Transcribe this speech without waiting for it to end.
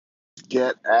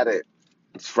get at it.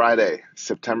 It's Friday,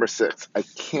 September 6th. I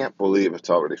can't believe it's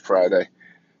already Friday.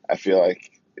 I feel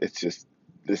like it's just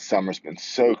this summer's been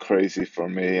so crazy for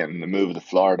me and the move to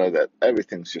Florida that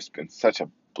everything's just been such a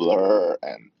blur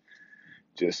and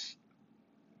just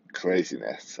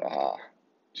craziness.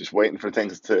 Just waiting for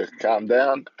things to calm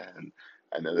down, and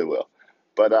I know they will.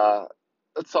 But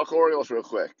let's talk Orioles real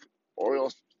quick.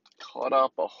 Orioles caught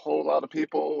up a whole lot of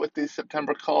people with these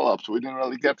September call-ups. We didn't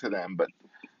really get to them, but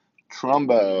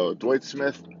Trumbo, Dwight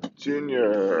Smith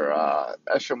Jr.,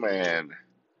 Eshelman,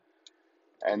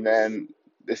 and then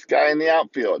this guy in the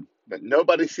outfield that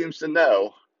nobody seems to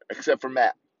know except for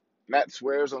Matt. Matt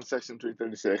swears on Section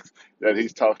 336 that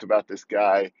he's talked about this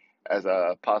guy as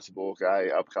a possible guy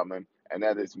upcoming, and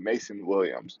that is Mason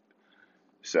Williams.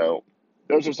 So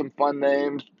those are some fun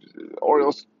names.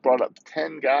 Orioles brought up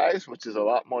 10 guys, which is a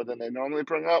lot more than they normally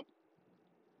bring up,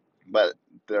 but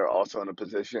they're also in a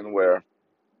position where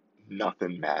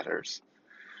nothing matters.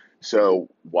 So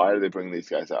why do they bring these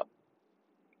guys up?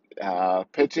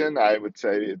 Pitching, I would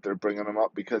say they're bringing them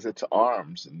up because it's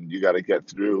arms, and you got to get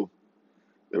through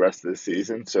the rest of the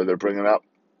season. So they're bringing up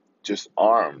just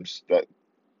arms that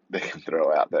they can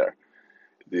throw out there.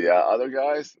 The other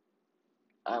guys,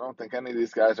 I don't think any of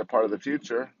these guys are part of the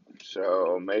future.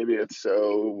 So maybe it's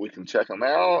so we can check them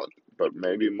out, but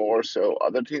maybe more so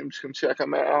other teams can check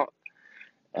them out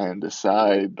and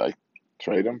decide, like,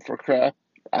 trade them for crap.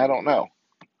 I don't know.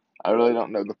 I really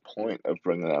don't know the point of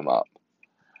bringing them up.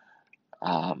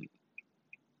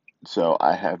 So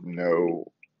I have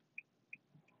no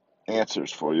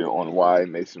answers for you on why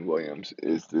Mason Williams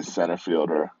is the center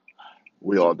fielder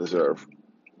we all deserve.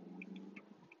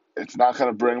 It's not going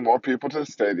to bring more people to the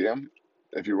stadium.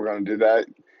 If you were going to do that,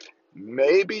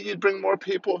 maybe you'd bring more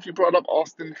people if you brought up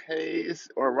Austin Hayes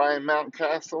or Ryan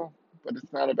Mountcastle, but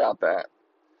it's not about that.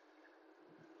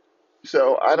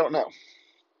 So I don't know.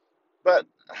 But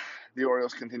the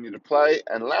Orioles continue to play,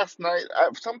 and last night,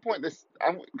 at some point,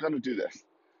 I'm going to do this.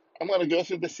 I'm going to go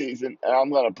through the season, and I'm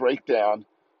going to break down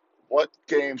what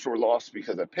games were lost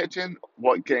because of pitching,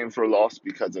 what games were lost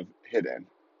because of hitting.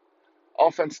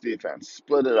 Offense, defense,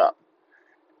 split it up.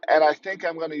 And I think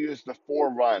I'm going to use the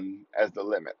 4-run as the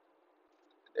limit.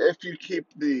 If you keep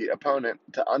the opponent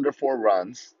to under 4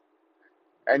 runs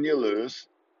and you lose,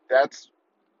 that's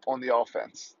on the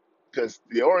offense because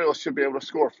the Orioles should be able to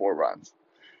score 4 runs.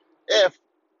 If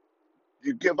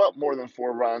you give up more than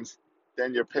 4 runs,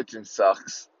 then your pitching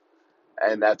sucks,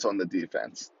 and that's on the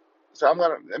defense. So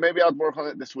maybe I'll work on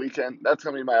it this weekend. That's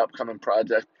going to be my upcoming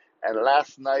project. And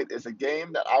last night is a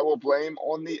game that I will blame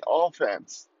on the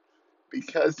offense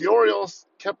because the Orioles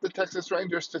kept the Texas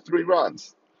Rangers to 3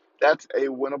 runs. That's a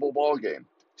winnable ball game.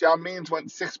 John Means went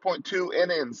 6.2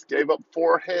 innings, gave up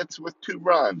 4 hits with 2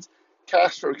 runs.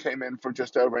 Castro came in for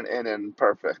just over an inning,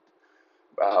 perfect,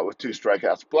 with 2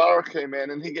 strikeouts. Blauer came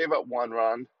in and he gave up 1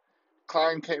 run.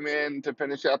 Klein came in to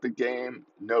finish out the game,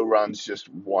 no runs, just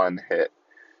 1 hit.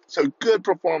 So good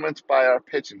performance by our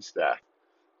pitching staff,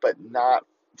 but not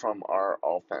from our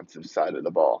offensive side of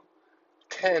the ball.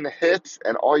 10 hits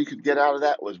and all you could get out of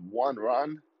that was 1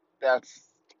 run. That's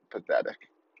pathetic.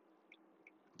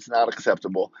 It's not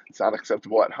acceptable. It's not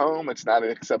acceptable at home. It's not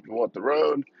acceptable at the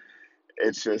road.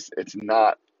 It's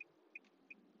not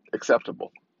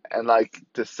acceptable. And like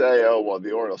to say, oh, well,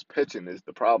 the Orioles pitching is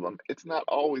the problem. It's not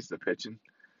always the pitching.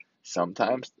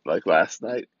 Sometimes, like last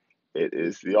night, it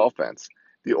is the offense.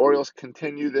 The Orioles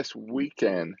continue this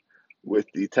weekend with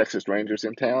the Texas Rangers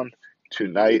in town.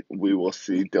 Tonight, we will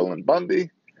see Dylan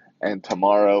Bundy, and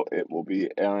tomorrow it will be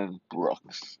Aaron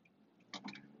Brooks.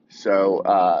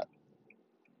 So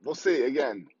we'll see.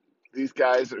 Again, these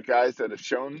guys are guys that have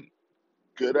shown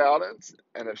good outings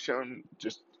and have shown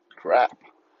just crap.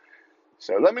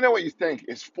 So let me know what you think.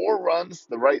 Is 4 runs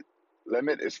the right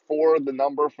limit? Is 4 the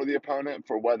number for the opponent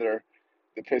for whether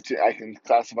the pitching, I can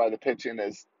classify the pitching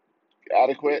as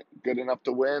adequate, good enough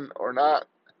to win or not?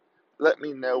 Let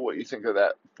me know what you think of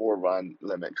that 4-run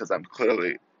limit because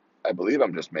I believe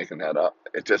I'm just making that up.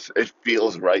 It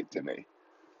feels right to me.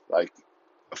 Like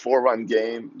a 4-run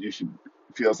game,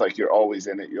 feels like you're always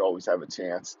in it. You always have a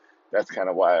chance. That's kind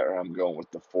of why I'm going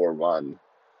with the 4-run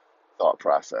thought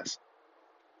process.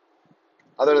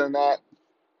 Other than that,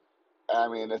 I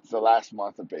mean, it's the last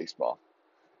month of baseball.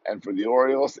 And for the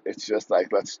Orioles, it's just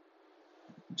like, let's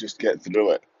just get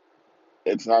through it.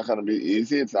 It's not going to be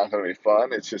easy. It's not going to be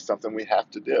fun. It's just something we have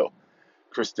to do.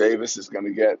 Chris Davis is going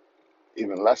to get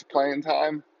even less playing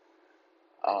time.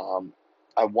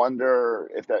 I wonder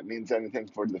if that means anything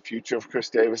for the future of Chris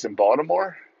Davis in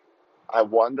Baltimore. I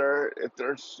wonder if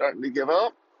they're starting to give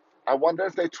up. I wonder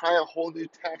if they try a whole new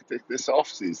tactic this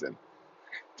offseason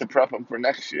to prep him for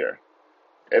next year.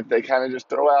 If they kind of just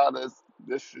throw out as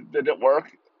this didn't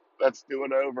work, let's do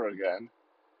it over again,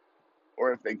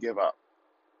 or if they give up.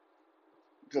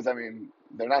 Because, I mean,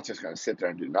 they're not just going to sit there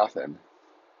and do nothing.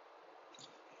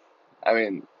 I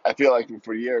mean, I feel like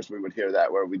for years we would hear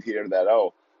that, where we'd hear that,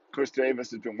 oh, Chris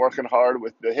Davis has been working hard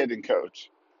with the hitting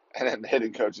coach. And then the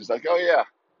hitting coach is like, oh, yeah,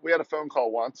 we had a phone call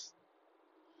once.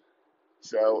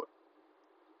 So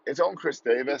it's on Chris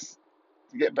Davis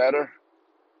to get better.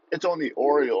 It's on the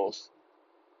Orioles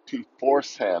to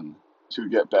force him to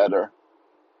get better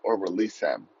or release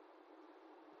him.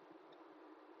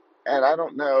 And I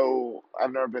don't know,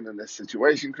 I've never been in this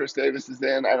situation Chris Davis is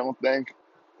in, I don't think,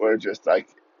 where just like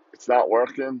it's not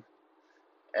working.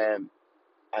 And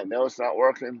I know it's not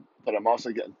working, but I'm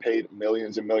also getting paid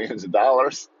millions and millions of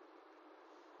dollars.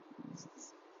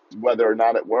 Whether or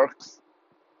not it works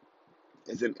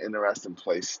is an interesting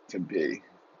place to be.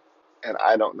 And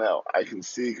I don't know. I can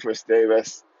see Chris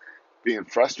Davis being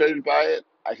frustrated by it.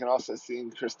 I can also see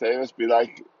Chris Davis be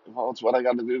like, well, it's what I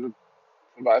got to do to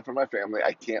provide for my family.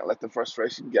 I can't let the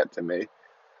frustration get to me.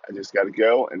 I just got to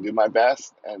go and do my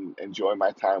best and enjoy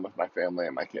my time with my family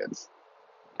and my kids.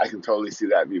 I can totally see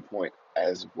that viewpoint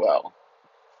as well.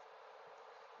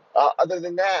 Other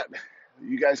than that,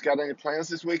 you guys got any plans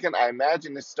this weekend? I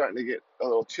imagine it's starting to get a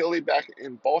little chilly back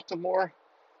in Baltimore.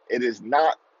 It is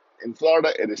not in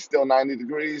Florida. It is still 90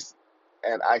 degrees.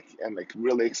 And I am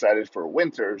really excited for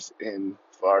winters in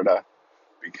Florida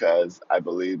because I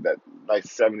believe that nice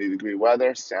 70-degree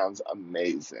weather sounds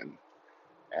amazing.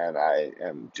 And I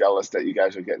am jealous that you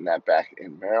guys are getting that back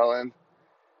in Maryland.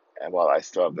 And while I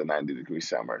still have the 90-degree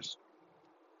summers.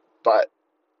 But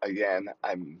again,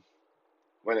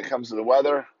 when it comes to the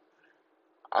weather,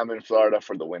 I'm in Florida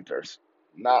for the winters,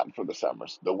 not for the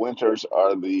summers. The winters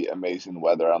are the amazing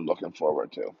weather I'm looking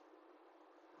forward to.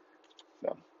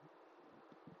 So,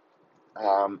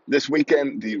 this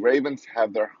weekend, the Ravens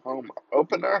have their home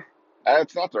opener.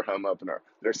 It's not their home opener,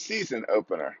 their season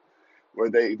opener,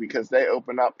 because they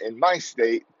open up in my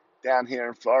state down here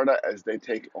in Florida as they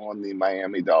take on the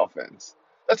Miami Dolphins.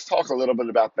 Let's talk a little bit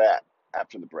about that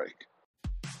after the break.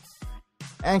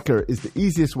 Anchor is the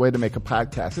easiest way to make a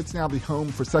podcast. It's now the home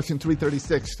for Section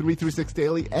 336, 336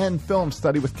 Daily, and Film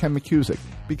Study with Ken McCusick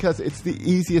because it's the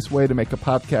easiest way to make a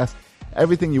podcast.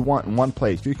 Everything you want in one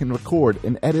place. You can record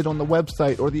and edit on the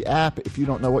website or the app. If you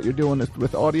don't know what you're doing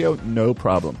with audio, no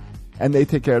problem. And they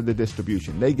take care of the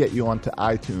distribution. They get you onto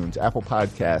iTunes, Apple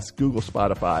Podcasts, Google,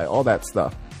 Spotify, all that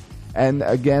stuff. And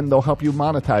again, they'll help you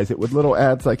monetize it with little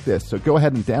ads like this. So go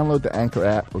ahead and download the Anchor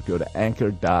app or go to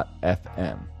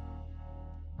anchor.fm.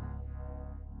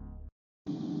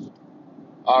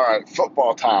 All right,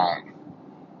 football time.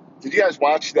 Did you guys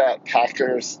watch that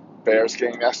Packers-Bears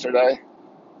game yesterday?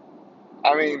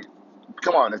 I mean,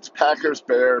 come on, it's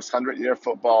Packers-Bears, 100-year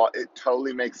football. It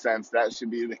totally makes sense. That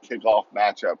should be the kickoff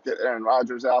matchup. Get Aaron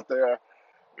Rodgers out there,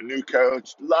 a new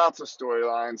coach, lots of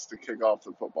storylines to kick off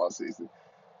the football season.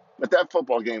 But that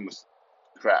football game was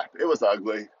crap. It was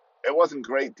ugly. It wasn't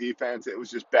great defense. It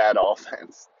was just bad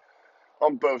offense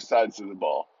on both sides of the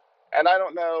ball. And I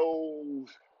don't know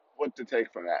what to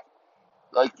take from that.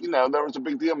 Like, there was a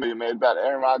big deal being made about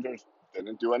Aaron Rodgers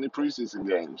didn't do any preseason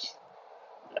games.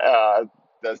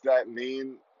 Does that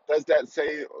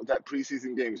say that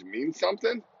preseason games mean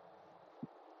something?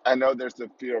 I know there's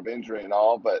the fear of injury and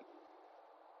all, but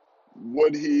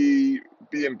would he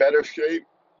be in better shape?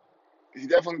 He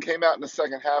definitely came out in the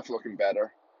second half looking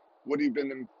better. Would he have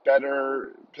been in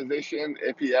better position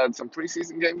if he had some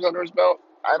preseason games under his belt?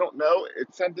 I don't know.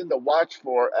 It's something to watch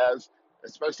for, as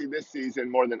especially this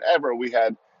season more than ever, we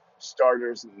had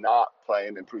starters not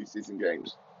playing in preseason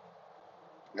games.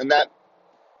 And that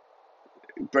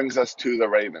brings us to the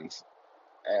Ravens.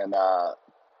 And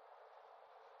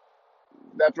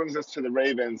that brings us to the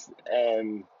Ravens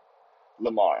and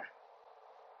Lamar.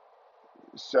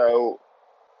 So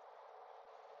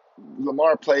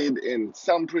Lamar played in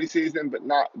some preseason,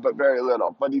 but very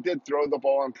little. But he did throw the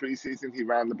ball in preseason. He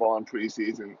ran the ball in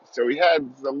preseason. So he had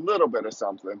a little bit of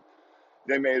something.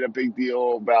 They made a big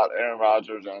deal about Aaron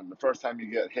Rodgers and the first time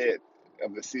you get hit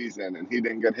of the season, and he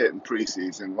didn't get hit in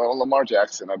preseason. Well, Lamar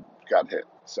Jackson got hit,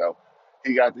 so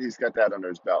he's got that under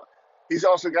his belt. He's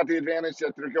also got the advantage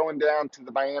that they're going down to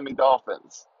the Miami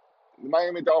Dolphins. The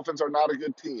Miami Dolphins are not a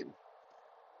good team.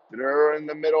 They're in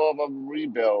the middle of a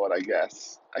rebuild, I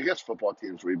guess. I guess football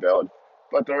teams rebuild,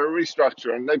 but they're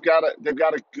restructuring. They've got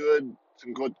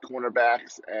some good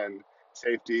cornerbacks and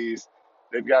safeties.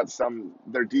 They've got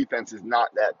their defense is not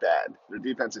that bad. Their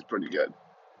defense is pretty good.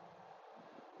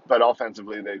 But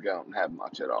offensively, they don't have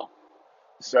much at all.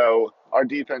 So our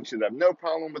defense should have no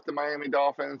problem with the Miami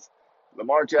Dolphins.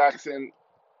 Lamar Jackson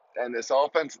And this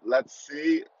offense, let's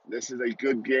see. This is a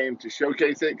good game to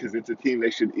showcase it because it's a team they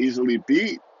should easily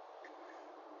beat.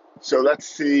 So let's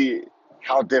see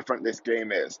how different this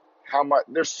game is. How much?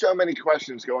 There's so many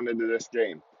questions going into this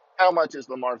game. How much is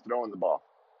Lamar throwing the ball?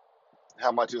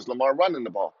 How much is Lamar running the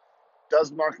ball?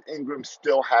 Does Mark Ingram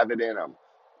still have it in him?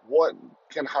 What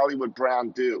can Hollywood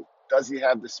Brown do? Does he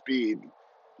have the speed?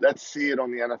 Let's see it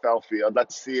on the NFL field.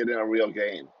 Let's see it in a real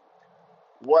game.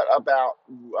 What about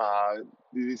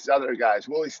these other guys?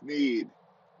 Willie Snead.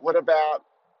 What about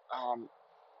um,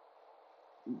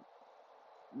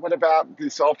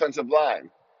 this offensive line?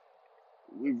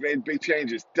 We've made big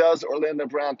changes. Does Orlando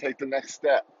Brown take the next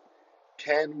step?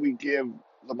 Can we give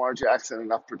Lamar Jackson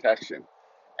enough protection?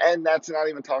 And that's not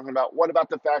even talking about what about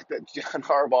the fact that John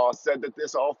Harbaugh said that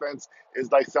this offense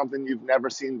is like something you've never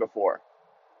seen before?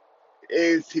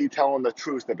 Is he telling the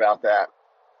truth about that?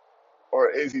 Or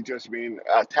is he just being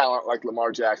a talent like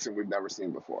Lamar Jackson we've never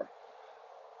seen before?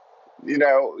 You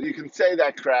know, you can say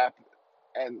that crap,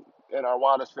 and in our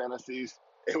wildest fantasies,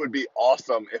 it would be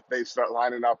awesome if they start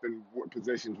lining up in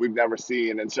positions we've never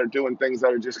seen and start doing things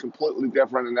that are just completely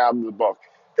different and out of the book.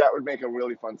 That would make a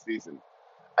really fun season.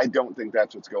 I don't think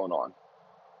that's what's going on.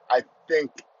 I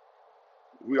think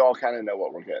we all kind of know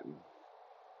what we're getting.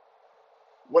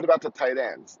 What about the tight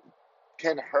ends?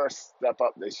 Can Hurst step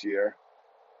up this year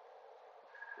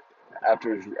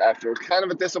after kind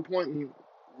of a disappointing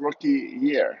rookie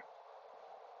year?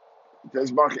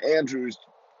 Does Mark Andrews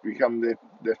become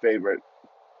the favorite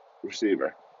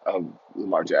receiver of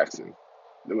Lamar Jackson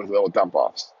with little dump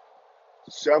offs?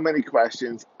 So many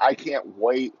questions. I can't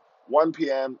wait. 1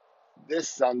 p.m. this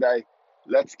Sunday.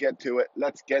 Let's get to it.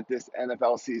 Let's get this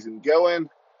NFL season going.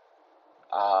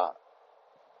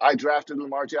 I drafted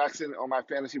Lamar Jackson on my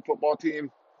fantasy football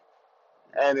team,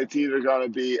 and it's either going to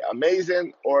be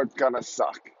amazing or it's going to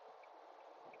suck.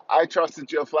 I trusted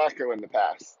Joe Flacco in the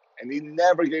past, and he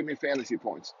never gave me fantasy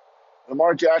points.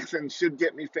 Lamar Jackson should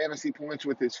get me fantasy points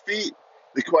with his feet.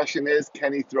 The question is,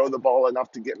 can he throw the ball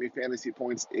enough to get me fantasy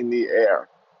points in the air?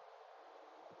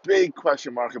 Big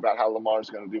question mark about how Lamar is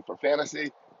going to do for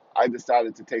fantasy. I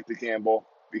decided to take the gamble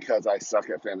because I suck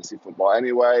at fantasy football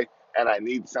anyway, and I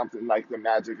need something like the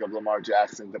magic of Lamar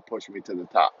Jackson to push me to the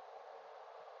top.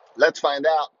 Let's find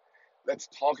out. Let's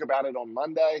talk about it on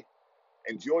Monday.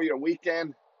 Enjoy your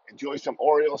weekend. Enjoy some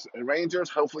Orioles and Rangers.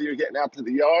 Hopefully you're getting out to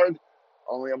the yard.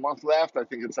 Only a month left. I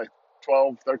think it's like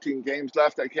 12, 13 games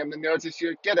left at Camden Yards this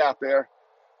year. Get out there.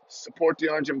 Support the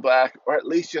orange and black, or at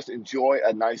least just enjoy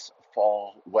a nice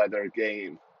fall weather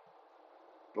game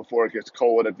before it gets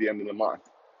cold at the end of the month.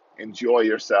 Enjoy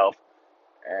yourself.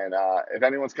 And if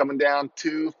anyone's coming down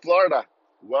to Florida,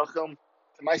 welcome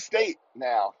to my state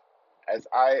now, as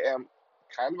I am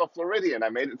kind of a Floridian. I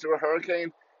made it through a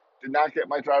hurricane. Did not get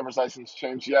my driver's license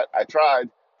changed yet. I tried,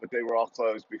 but they were all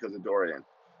closed because of Dorian.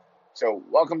 So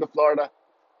welcome to Florida.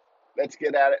 Let's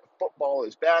get at it. Football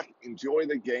is back. Enjoy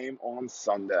the game on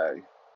Sunday.